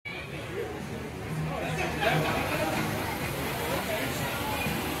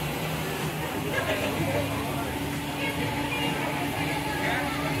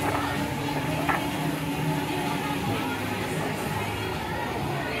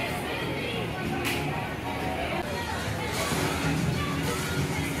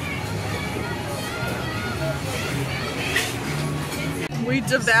we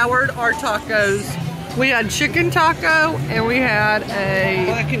devoured our tacos. We had chicken taco and we had a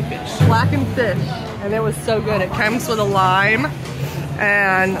blackened fish, and it was so good. It comes with a lime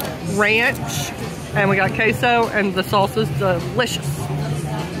and ranch, and we got queso, and the salsa's delicious.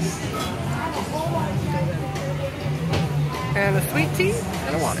 And a sweet tea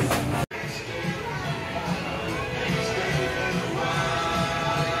and a water.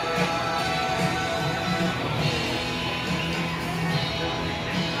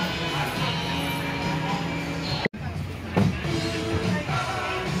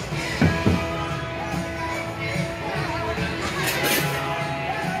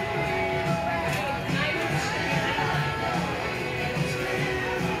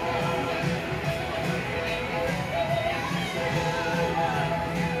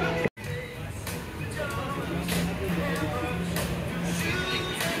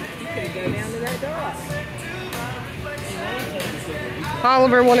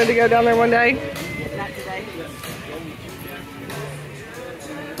 Oliver wanted to go down there one day. Not today.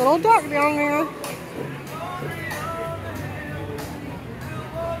 Little duck down there.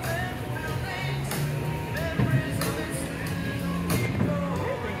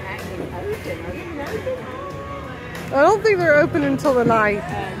 I don't think they're open until the night.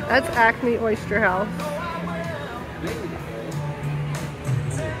 That's Acme Oyster House.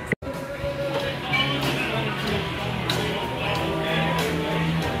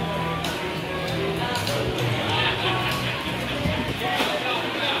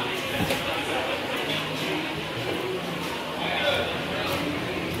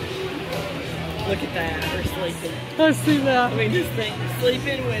 Look at that, we're sleeping. I see that. I mean, just think,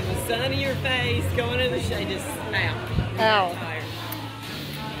 sleeping with the sun in your face, going in the shade, just out. Ow.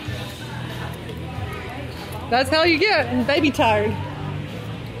 That's how you get baby tired.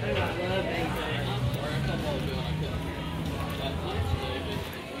 I love baby.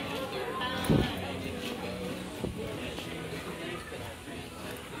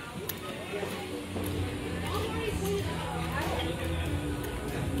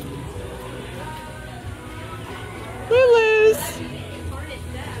 Lulu's.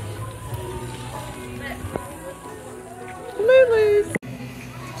 Lulu's.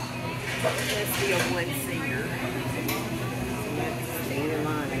 Let's be a one-seater. Stand in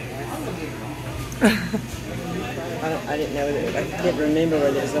line. I didn't know that. I didn't remember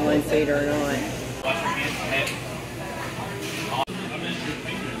whether it was a one-seater or not.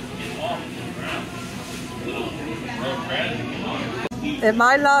 It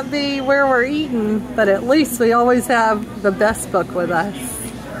might not be where we're eating, but at least we always have the best book with us.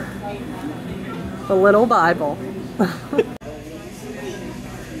 The little Bible.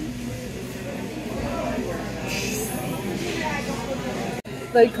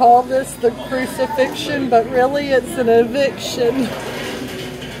 They call this the crucifixion, but really it's an eviction.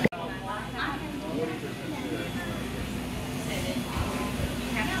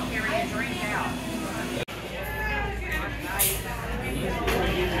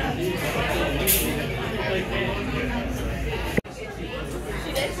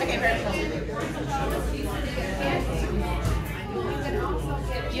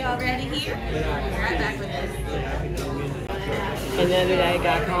 Y'all ready here? Right back with us. And the other day, a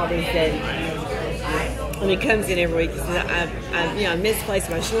guy called and said, when he comes in every week, he said, I misplaced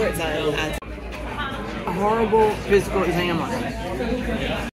my shorts. A horrible physical exam on him.